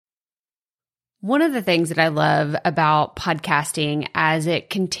One of the things that I love about podcasting as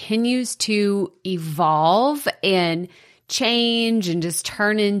it continues to evolve and change and just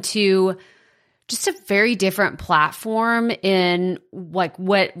turn into just a very different platform in like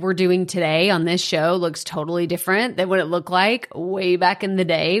what we're doing today on this show looks totally different than what it looked like way back in the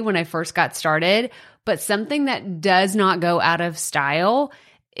day when I first got started. But something that does not go out of style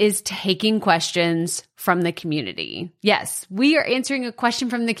is taking questions from the community. Yes, we are answering a question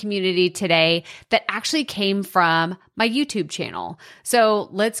from the community today that actually came from my YouTube channel. So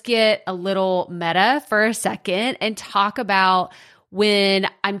let's get a little meta for a second and talk about when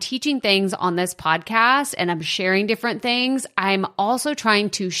I'm teaching things on this podcast and I'm sharing different things, I'm also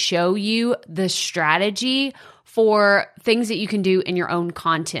trying to show you the strategy for things that you can do in your own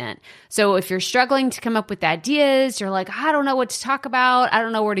content. So if you're struggling to come up with ideas, you're like, I don't know what to talk about, I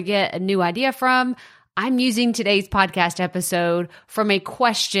don't know where to get a new idea from, I'm using today's podcast episode from a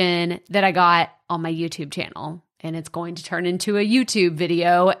question that I got on my YouTube channel. And it's going to turn into a YouTube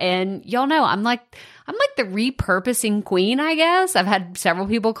video. And y'all know I'm like the repurposing queen, I guess. I've had several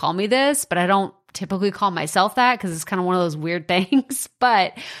people call me this, but I don't typically call myself that because it's kind of one of those weird things.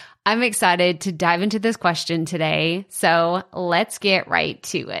 But I'm excited to dive into this question today. So let's get right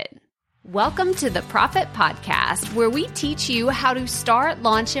to it. Welcome to the Profit Podcast, where we teach you how to start,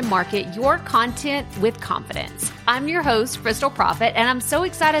 launch, and market your content with confidence. I'm your host, Crystal Profit, and I'm so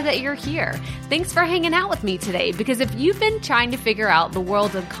excited that you're here. Thanks for hanging out with me today, because if you've been trying to figure out the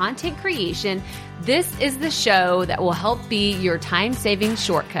world of content creation, this is the show that will help be your time-saving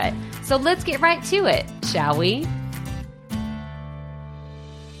shortcut. So let's get right to it, shall we?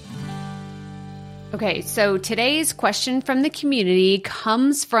 Okay, so today's question from the community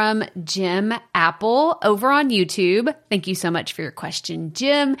comes from Jim Apple over on YouTube. Thank you so much for your question,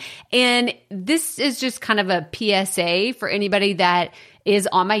 Jim. And this is just kind of a PSA for anybody that is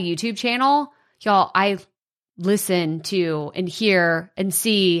on my YouTube channel. Y'all, I listen to and hear and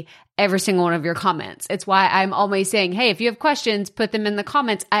see every single one of your comments. It's why I'm always saying, hey, if you have questions, put them in the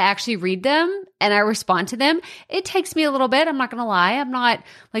comments. I actually read them and I respond to them. It takes me a little bit. I'm not going to lie. I'm not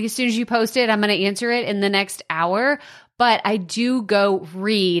like as soon as you post it, I'm going to answer it in the next hour. But I do go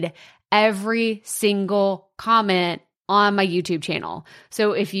read every single comment on my YouTube channel.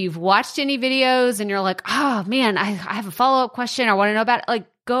 So if you've watched any videos and you're like, oh man, I have a follow-up question, I want to know about it, like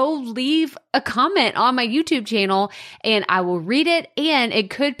go leave a comment on my YouTube channel and I will read it, and it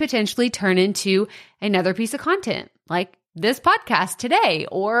could potentially turn into another piece of content like this podcast today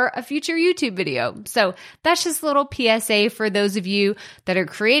or a future YouTube video. So that's just a little PSA for those of you that are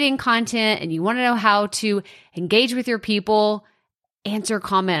creating content and you want to know how to engage with your people. Answer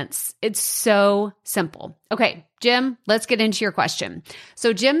comments. It's so simple. Okay, Jim, let's get into your question.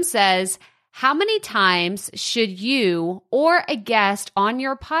 So Jim says, how many times should you or a guest on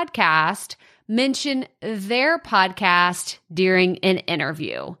your podcast mention their podcast during an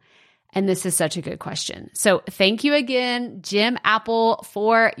interview? And this is such a good question. So thank you again, Jim Apple,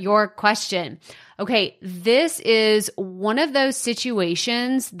 for your question. Okay, this is one of those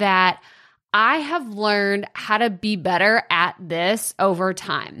situations that I have learned how to be better at this over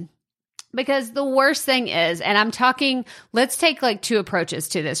time. Because the worst thing is, and I'm talking, let's take like two approaches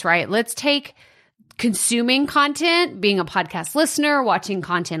to this, right? Let's take consuming content, being a podcast listener, watching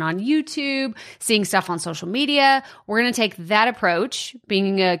content on YouTube, seeing stuff on social media. We're going to take that approach,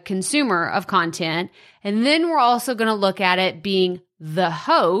 being a consumer of content. And then we're also going to look at it being the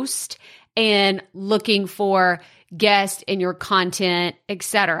host and looking for guests in your content,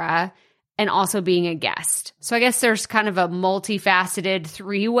 etc., and also being a guest. So I guess there's kind of a multifaceted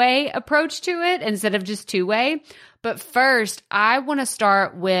three-way approach to it instead of just two-way. But first, I want to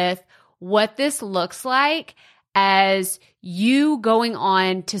start with what this looks like as you going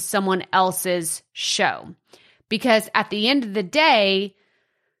on to someone else's show. Because at the end of the day,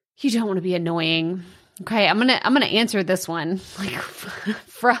 you don't want to be annoying. Okay, I'm gonna answer this one like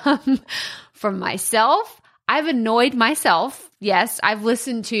from myself. I've annoyed myself. Yes, I've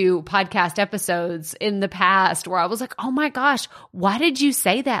listened to podcast episodes in the past where I was like, oh my gosh, why did you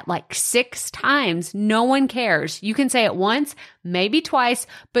say that like 6 times? No one cares. You can say it once, maybe twice,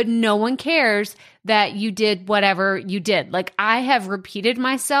 but no one cares that you did whatever you did. Like I have repeated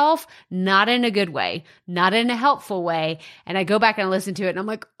myself, not in a good way, not in a helpful way. And I go back and I listen to it and I'm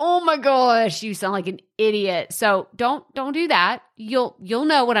like, oh my gosh, you sound like an idiot. So don't do that. You'll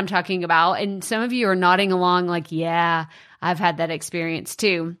know what I'm talking about. And some of you are nodding along like, yeah, I've had that experience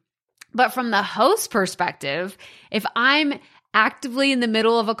too. But from the host perspective, if I'm actively in the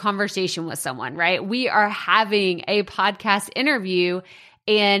middle of a conversation with someone, right? We are having a podcast interview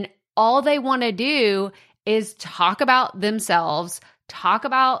and all they want to do is talk about themselves, talk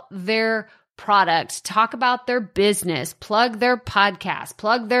about their product, talk about their business, plug their podcast,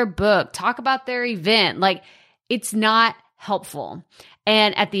 plug their book, talk about their event. Like, it's not helpful.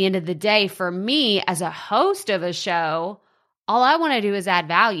 And at the end of the day, for me as a host of a show, all I want to do is add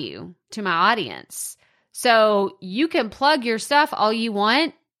value to my audience. So you can plug your stuff all you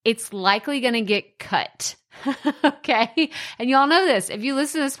want. It's likely going to get cut. Okay. And y'all know this. If you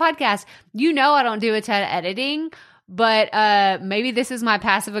listen to this podcast, you know I don't do a ton of editing, but maybe this is my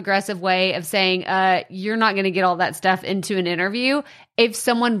passive aggressive way of saying you're not going to get all that stuff into an interview if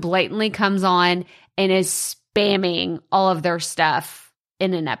someone blatantly comes on and is spamming all of their stuff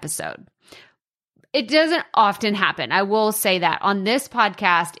in an episode. It doesn't often happen. I will say that on this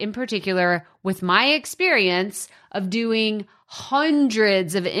podcast in particular, with my experience of doing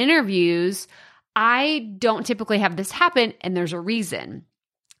hundreds of interviews, I don't typically have this happen, and there's a reason.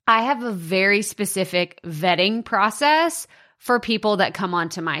 I have a very specific vetting process for people that come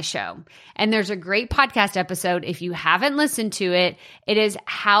onto my show. And there's a great podcast episode. If you haven't listened to it, it is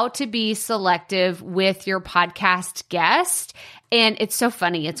how to be selective with your podcast guest. And it's so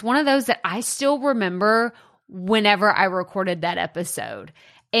funny. It's one of those that I still remember whenever I recorded that episode.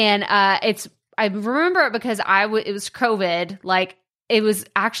 And I remember it because it was COVID. Like, it was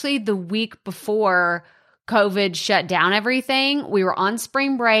actually the week before COVID shut down everything. We were on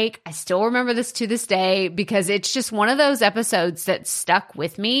spring break. I still remember this to this day because it's just one of those episodes that stuck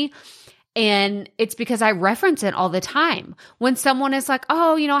with me. And it's because I reference it all the time. When someone is like,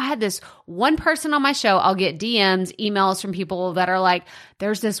 oh, I had this one person on my show, I'll get DMs, emails from people that are like,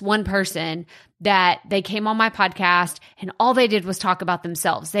 there's this one person that they came on my podcast and all they did was talk about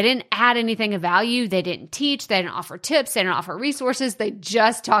themselves. They didn't add anything of value. They didn't teach. They didn't offer tips. They didn't offer resources. They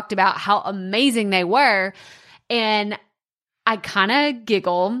just talked about how amazing they were. And I kind of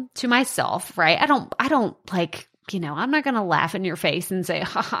giggle to myself, right? I don't like, I'm not going to laugh in your face and say,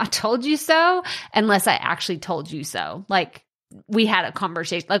 I told you so, unless I actually told you so. Like, we had a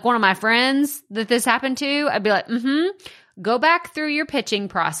conversation, like one of my friends that this happened to, I'd be like, go back through your pitching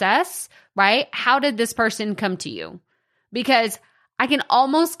process, right? How did this person come to you? Because I can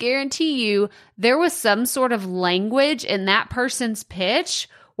almost guarantee you there was some sort of language in that person's pitch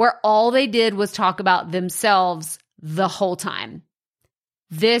where all they did was talk about themselves the whole time.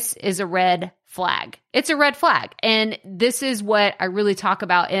 This is a red flag. It's a red flag. And this is what I really talk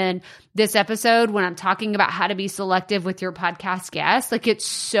about in this episode when I'm talking about how to be selective with your podcast guests. Like, it's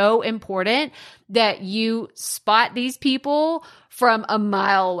so important that you spot these people from a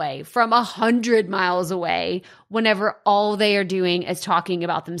mile away, from 100 miles away, whenever all they are doing is talking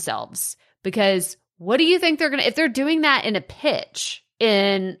about themselves. Because what do you think if they're doing that in a pitch,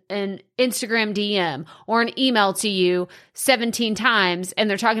 in an Instagram DM or an email to you 17 times, and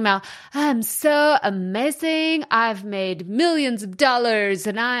they're talking about, I'm so amazing, I've made millions of dollars,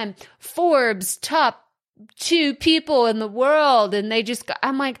 and I'm Forbes' top 2 people in the world, and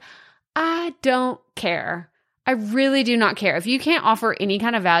I'm like, I don't care. I really do not care. If you can't offer any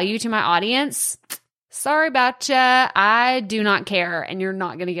kind of value to my audience, sorry about ya. I do not care, and you're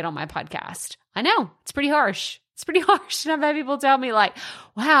not going to get on my podcast. I know, it's pretty harsh. It's pretty harsh. And I've had people tell me like,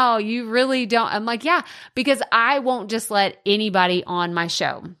 wow, you really don't. I'm like, yeah, because I won't just let anybody on my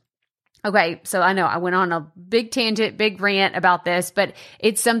show. Okay, so I know I went on a big tangent, big rant about this, but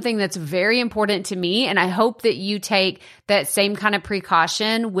it's something that's very important to me. And I hope that you take that same kind of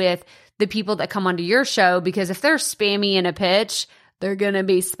precaution with the people that come onto your show, because if they're spammy in a pitch, they're going to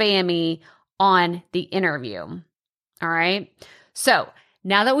be spammy on the interview. All right. So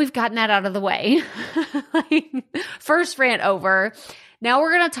now that we've gotten that out of the way, first rant over, now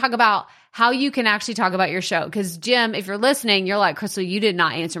we're going to talk about how you can actually talk about your show. Because Jim, if you're listening, you're like, Crystal, you did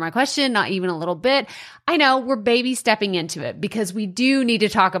not answer my question, not even a little bit. I know we're baby stepping into it because we do need to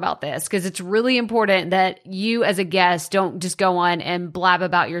talk about this, because it's really important that you as a guest don't just go on and blab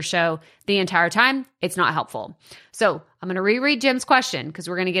about your show the entire time. It's not helpful. So I'm going to reread Jim's question because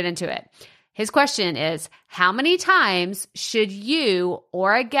we're going to get into it. His question is, how many times should you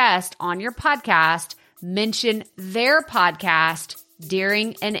or a guest on your podcast mention their podcast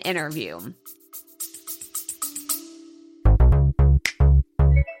during an interview?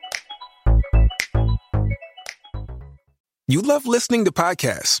 You love listening to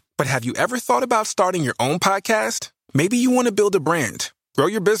podcasts, but have you ever thought about starting your own podcast? Maybe you want to build a brand, grow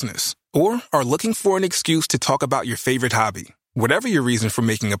your business, or are looking for an excuse to talk about your favorite hobby. Whatever your reason for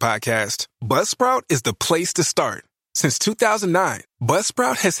making a podcast, Buzzsprout is the place to start. Since 2009,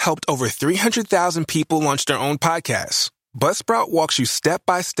 Buzzsprout has helped over 300,000 people launch their own podcasts. Buzzsprout walks you step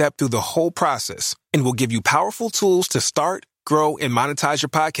by step through the whole process and will give you powerful tools to start, grow, and monetize your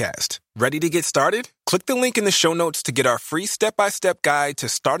podcast. Ready to get started? Click the link in the show notes to get our free step-by-step guide to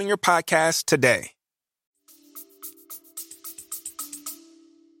starting your podcast today.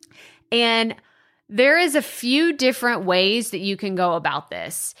 And there is a few different ways that you can go about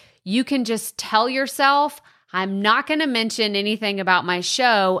this. You can just tell yourself, I'm not going to mention anything about my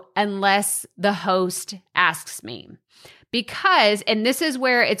show unless the host asks me. Because, and this is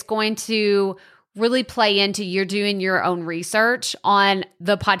where it's going to really play into you're doing your own research on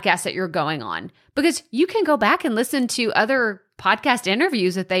the podcast that you're going on. Because you can go back and listen to other podcast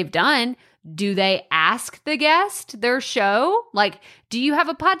interviews that they've done. Do they ask the guest their show? Like, do you have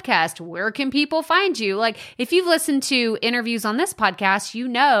a podcast? Where can people find you? Like, if you've listened to interviews on this podcast, you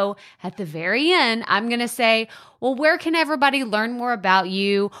know at the very end, I'm going to say, well, where can everybody learn more about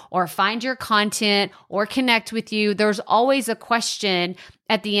you or find your content or connect with you? There's always a question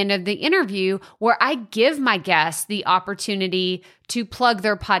at the end of the interview where I give my guests the opportunity to plug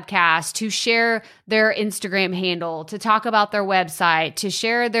their podcast, to share their Instagram handle, to talk about their website, to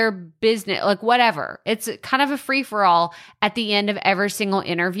share their business, like whatever. It's kind of a free-for-all at the end of every single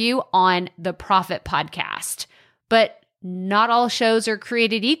interview on the Profit Podcast. But not all shows are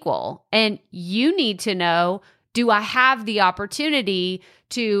created equal. And you need to know, do I have the opportunity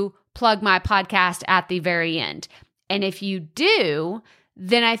to plug my podcast at the very end? And if you do,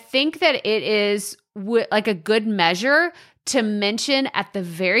 then I think that it is like a good measure to mention at the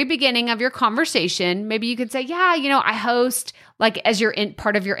very beginning of your conversation. Maybe you could say, yeah, I host, like as your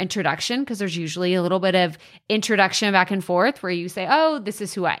part of your introduction, because there's usually a little bit of introduction back and forth where you say, oh, this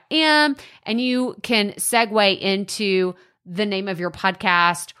is who I am. And you can segue into the name of your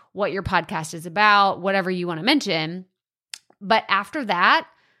podcast, what your podcast is about, whatever you want to mention. But after that,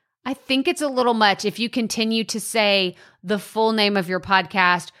 I think it's a little much if you continue to say the full name of your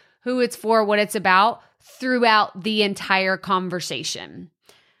podcast, who it's for, what it's about throughout the entire conversation.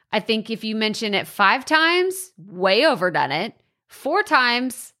 I think if you mention it 5 times, way overdone it. 4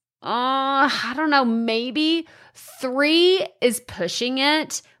 times, I don't know, maybe 3 is pushing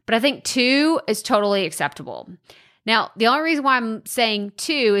it, but I think 2 is totally acceptable. Now, the only reason why I'm saying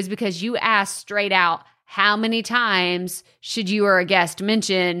 2 is because you asked straight out, how many times should you or a guest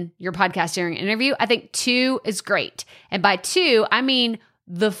mention your podcast during an interview? I think 2 is great. And by 2, I mean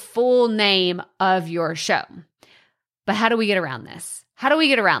the full name of your show. But how do we get around this?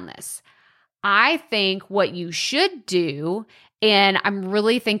 I think what you should do, and I'm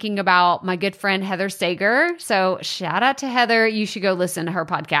really thinking about my good friend Heather Sager. So shout out to Heather. You should go listen to her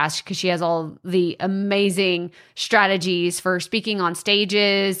podcast because she has all the amazing strategies for speaking on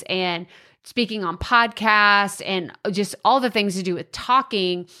stages and speaking on podcasts and just all the things to do with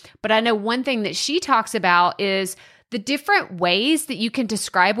talking. But I know one thing that she talks about is the different ways that you can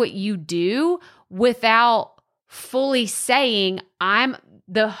describe what you do without fully saying, I'm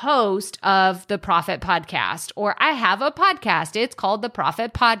the host of the Profit Podcast, or I have a podcast. It's called the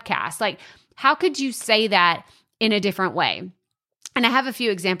Profit Podcast. Like, how could you say that in a different way? And I have a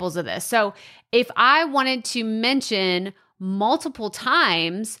few examples of this. So if I wanted to mention multiple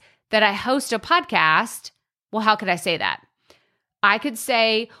times that I host a podcast, well, how could I say that? I could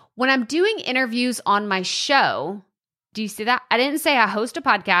say, when I'm doing interviews on my show, do you see that? I didn't say I host a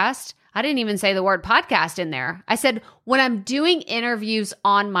podcast. I didn't even say the word podcast in there. I said, when I'm doing interviews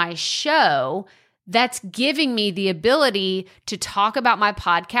on my show, that's giving me the ability to talk about my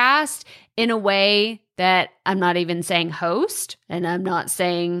podcast in a way that I'm not even saying host and I'm not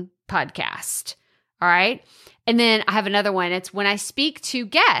saying podcast. All right. And then I have another one. It's when I speak to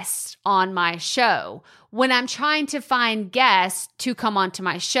guests on my show. When I'm trying to find guests to come onto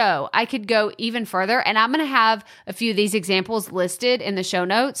my show, I could go even further. And I'm going to have a few of these examples listed in the show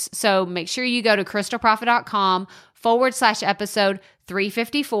notes. So make sure you go to crystalprofit.com/episode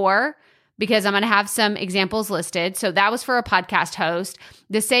 354 because I'm going to have some examples listed. So that was for a podcast host.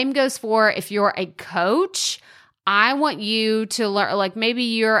 The same goes for if you're a coach. I want you to learn, like maybe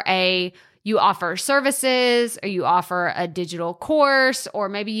you offer services or you offer a digital course, or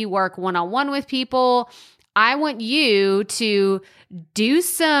maybe you work one-on-one with people. I want you to do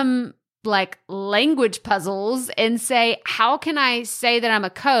some like language puzzles and say, how can I say that I'm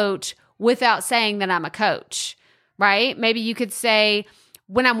a coach without saying that I'm a coach, right? Maybe you could say,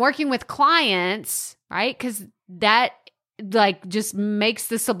 when I'm working with clients, right? Because that like just makes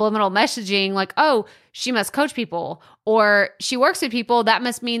the subliminal messaging like, oh, she must coach people, or she works with people. That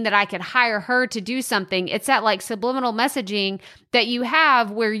must mean that I could hire her to do something. It's that like subliminal messaging that you have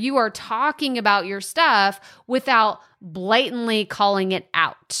where you are talking about your stuff without blatantly calling it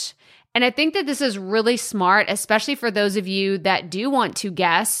out. And I think that this is really smart, especially for those of you that do want to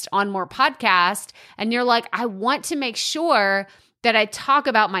guest on more podcasts. And you're like, I want to make sure that I talk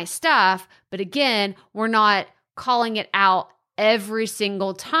about my stuff. But again, we're not calling it out every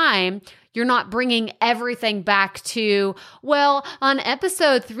single time. You're not bringing everything back to, well, on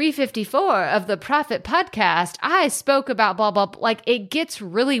episode 354 of the Profit Podcast, I spoke about blah, blah, blah. Like, it gets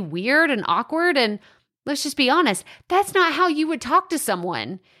really weird and awkward. And let's just be honest, that's not how you would talk to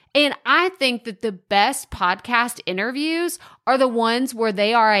someone. And I think that the best podcast interviews are the ones where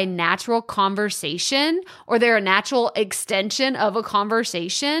they are a natural conversation, or they're a natural extension of a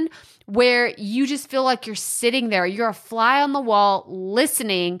conversation, where you just feel like you're sitting there. You're a fly on the wall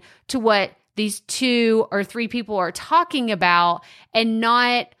listening to what these 2 or 3 people are talking about, and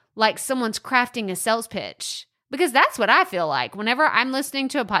not like someone's crafting a sales pitch. Because that's what I feel like. Whenever I'm listening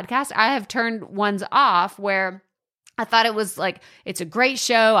to a podcast, I have turned ones off where I thought it was like, it's a great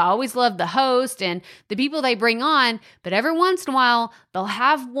show. I always love the host and the people they bring on, but every once in a while, they'll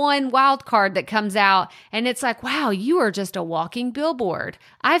have one wild card that comes out and it's like, wow, you are just a walking billboard.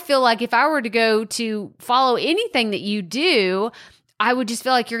 I feel like if I were to go to follow anything that you do, I would just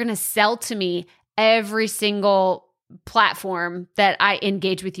feel like you're going to sell to me every single platform that I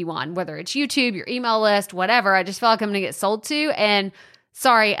engage with you on, whether it's YouTube, your email list, whatever. I just feel like I'm going to get sold to, and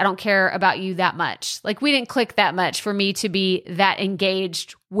sorry, I don't care about you that much. Like, we didn't click that much for me to be that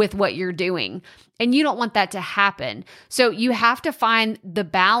engaged with what you're doing. And you don't want that to happen. So you have to find the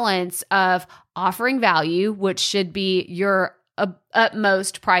balance of offering value, which should be your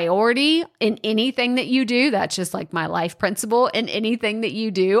utmost priority in anything that you do. That's just like my life principle. In anything that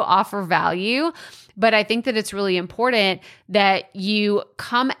you do, offer value. But I think that it's really important that you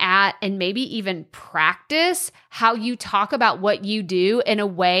come at and maybe even practice how you talk about what you do in a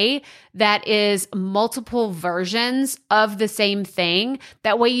way that is multiple versions of the same thing.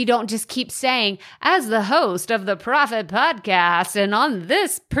 That way you don't just keep saying, as the host of the Profit Podcast and on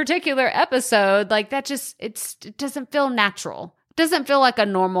this particular episode, like that just, it doesn't feel natural. It doesn't feel like a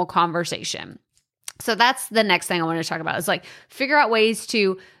normal conversation. So that's the next thing I want to talk about, is like figure out ways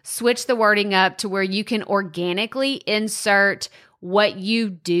to switch the wording up to where you can organically insert what you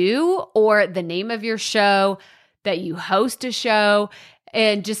do or the name of your show, that you host a show,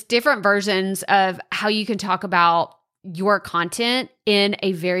 and just different versions of how you can talk about your content in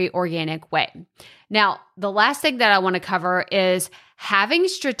a very organic way. Now, the last thing that I want to cover is having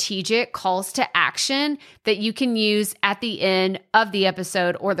strategic calls to action that you can use at the end of the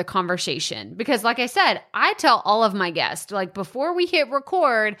episode or the conversation. Because like I said, I tell all of my guests, like before we hit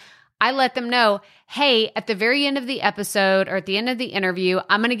record, I let them know, hey, at the very end of the episode or at the end of the interview,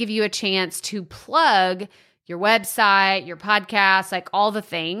 I'm going to give you a chance to plug your website, your podcast, like all the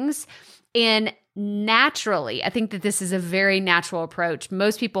things. And naturally, I think that this is a very natural approach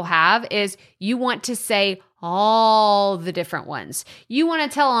most people have, is you want to say all the different ones. You want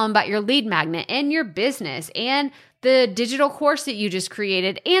to tell them about your lead magnet and your business and the digital course that you just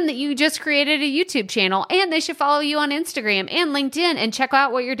created, and that you just created a YouTube channel, and they should follow you on Instagram and LinkedIn and check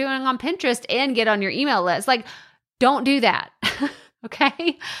out what you're doing on Pinterest and get on your email list. Like, don't do that.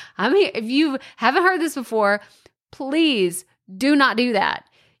 Okay? I'm here. If you haven't heard this before, please do not do that.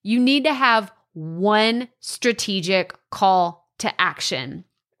 You need to have one strategic call to action.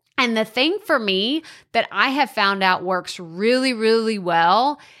 And the thing for me that I have found out works really, really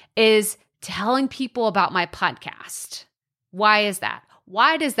well is telling people about my podcast. Why is that?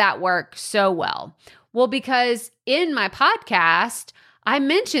 Why does that work so well? Well, because in my podcast, I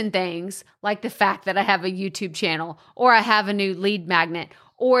mention things like the fact that I have a YouTube channel, or I have a new lead magnet,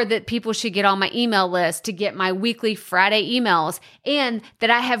 or that people should get on my email list to get my weekly Friday emails, and that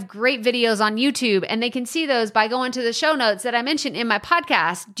I have great videos on YouTube, and they can see those by going to the show notes that I mentioned in my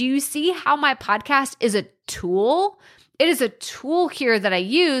podcast. Do you see how my podcast is a tool? It is a tool here that I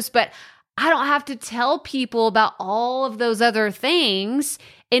use, but I don't have to tell people about all of those other things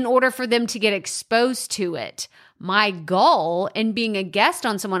in order for them to get exposed to it. My goal in being a guest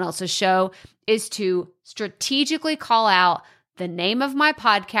on someone else's show is to strategically call out the name of my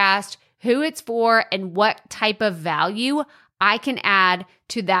podcast, who it's for, and what type of value I can add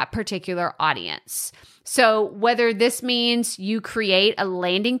to that particular audience. So whether this means you create a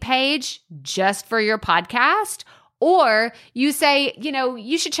landing page just for your podcast, or you say,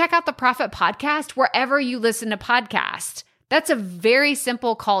 you should check out the Profit Podcast wherever you listen to podcasts. That's a very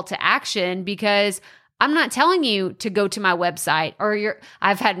simple call to action, because I'm not telling you to go to my website, or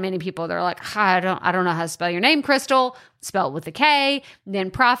I've had many people that are like, I don't know how to spell your name, Crystal. Spell it with a K.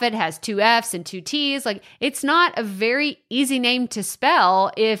 Then Profit has 2 Fs and 2 Ts. Like, it's not a very easy name to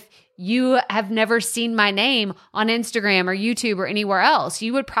spell if you have never seen my name on Instagram or YouTube or anywhere else.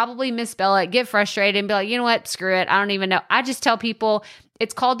 You would probably misspell it, get frustrated, and be like, you know what? Screw it. I don't even know. I just tell people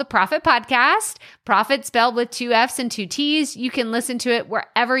it's called the Profit Podcast. Profit spelled with 2 F's and 2 T's. You can listen to it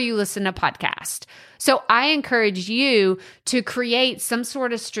wherever you listen to podcasts. So I encourage you to create some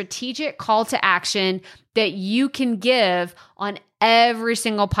sort of strategic call to action that you can give on every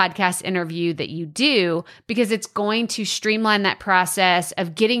single podcast interview that you do, because it's going to streamline that process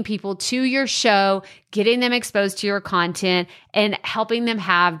of getting people to your show, getting them exposed to your content, and helping them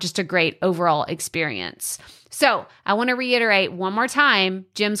have just a great overall experience. So I want to reiterate one more time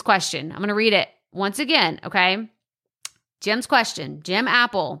Jim's question. I'm going to read it once again, okay? Jim's question, Jim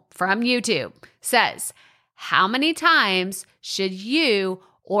Apple from YouTube says, how many times should you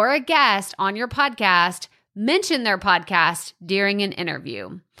or a guest on your podcast mention their podcast during an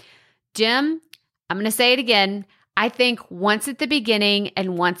interview? Jim, I'm going to say it again. I think once at the beginning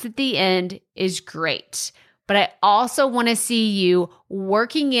and once at the end is great. But I also want to see you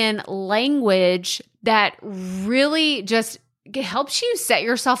working in language that really just helps you set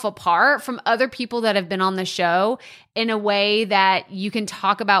yourself apart from other people that have been on the show in a way that you can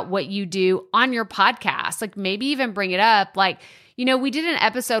talk about what you do on your podcast. Like maybe even bring it up. Like, you know, we did an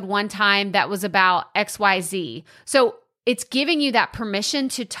episode one time that was about XYZ. So it's giving you that permission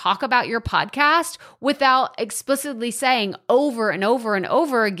to talk about your podcast without explicitly saying over and over and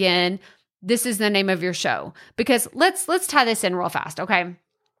over again, this is the name of your show. Because let's tie this in real fast, okay?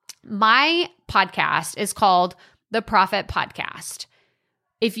 My podcast is called The Profit Podcast.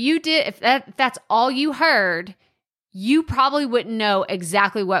 If that's all you heard, you probably wouldn't know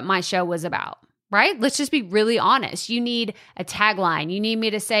exactly what my show was about, right? Let's just be really honest. You need a tagline. You need me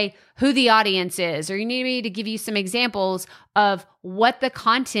to say who the audience is, or you need me to give you some examples of what the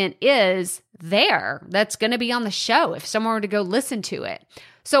content is there that's going to be on the show if someone were to go listen to it.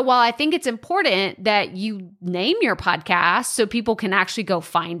 So while I think it's important that you name your podcast so people can actually go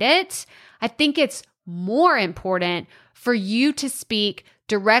find it, I think it's more important for you to speak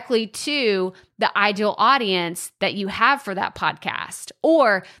directly to the ideal audience that you have for that podcast,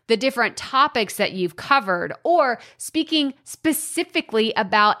 or the different topics that you've covered, or speaking specifically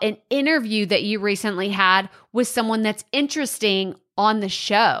about an interview that you recently had with someone that's interesting on the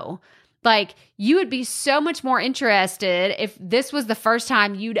show. Like, you would be so much more interested if this was the first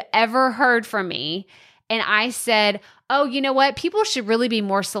time you'd ever heard from me and I said, oh, you know what? People should really be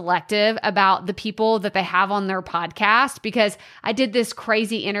more selective about the people that they have on their podcast, because I did this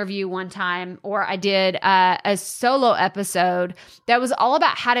crazy interview one time, or I did a solo episode that was all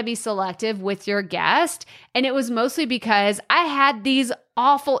about how to be selective with your guest. And it was mostly because I had these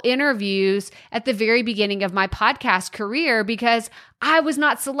awful interviews at the very beginning of my podcast career because I was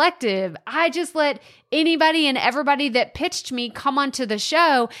not selective. I just let anybody and everybody that pitched me come onto the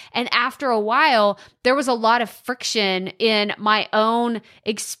show. And after a while, there was a lot of friction in my own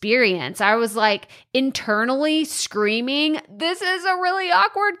experience. I was like internally screaming, this is a really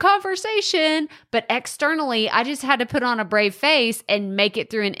awkward conversation. But externally, I just had to put on a brave face and make it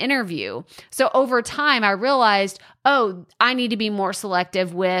through an interview. So over time, I realized, oh, I need to be more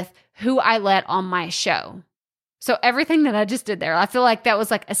selective with who I let on my show. So everything that I just did there, I feel like that was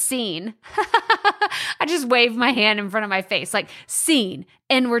like a scene. I just waved my hand in front of my face, like scene,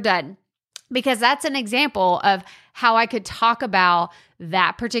 and we're done. Because that's an example of how I could talk about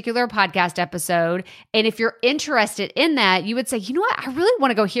that particular podcast episode. And if you're interested in that, you would say, you know what? I really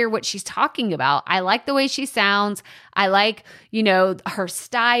want to go hear what she's talking about. I like the way she sounds. I like, her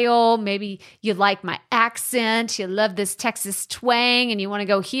style. Maybe you like my accent. You love this Texas twang and you want to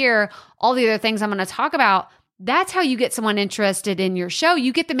go hear all the other things I'm going to talk about. That's how you get someone interested in your show.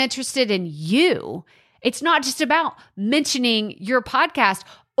 You get them interested in you. It's not just about mentioning your podcast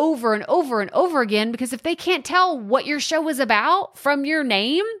over and over and over again, because if they can't tell what your show is about from your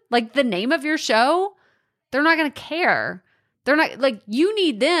name, like the name of your show, they're not going to care. They're not like, you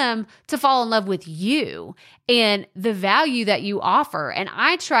need them to fall in love with you and the value that you offer. And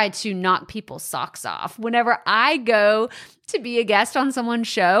I try to knock people's socks off. Whenever I go to be a guest on someone's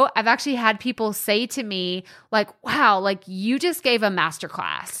show, I've actually had people say to me like, wow, like you just gave a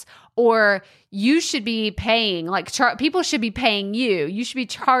masterclass, or you should be paying, people should be paying you. You should be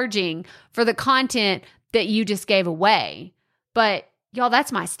charging for the content that you just gave away. But y'all,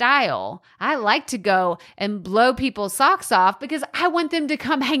 that's my style. I like to go and blow people's socks off because I want them to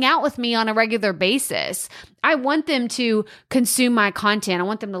come hang out with me on a regular basis. I want them to consume my content. I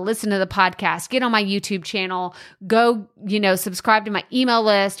want them to listen to the podcast, get on my YouTube channel, go, subscribe to my email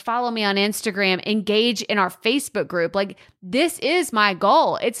list, follow me on Instagram, engage in our Facebook group. Like, this is my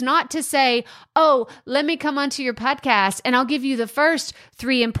goal. It's not to say, oh, let me come onto your podcast and I'll give you the first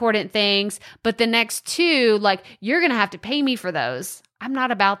 3 important things, but the next 2, like, you're going to have to pay me for those. I'm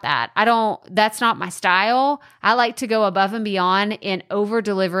not about that. That's not my style. I like to go above and beyond in over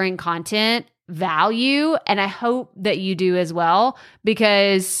delivering content value. And I hope that you do as well,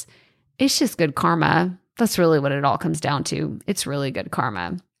 because it's just good karma. That's really what it all comes down to. It's really good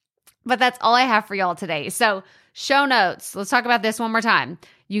karma. But that's all I have for y'all today. So show notes. Let's talk about this one more time.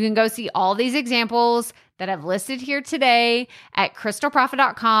 You can go see all these examples that I've listed here today at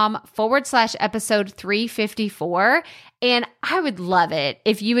crystalprofit.com/episode 354. And I would love it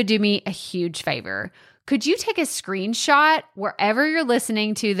if you would do me a huge favor. Could you take a screenshot wherever you're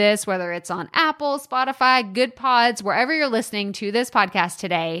listening to this, whether it's on Apple, Spotify, Good Pods, wherever you're listening to this podcast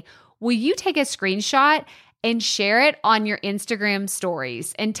today? Will you take a screenshot and share it on your Instagram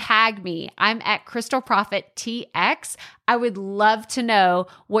stories and tag me? I'm at Crystal Profit TX. I would love to know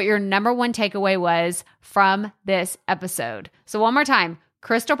what your number one takeaway was from this episode. So one more time,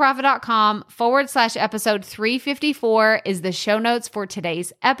 crystalprofit.com/episode 354 is the show notes for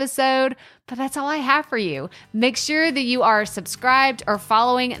today's episode. But that's all I have for you. Make sure that you are subscribed or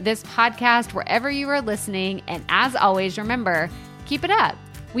following this podcast wherever you are listening. And as always, remember, keep it up.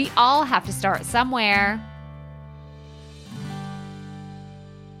 We all have to start somewhere.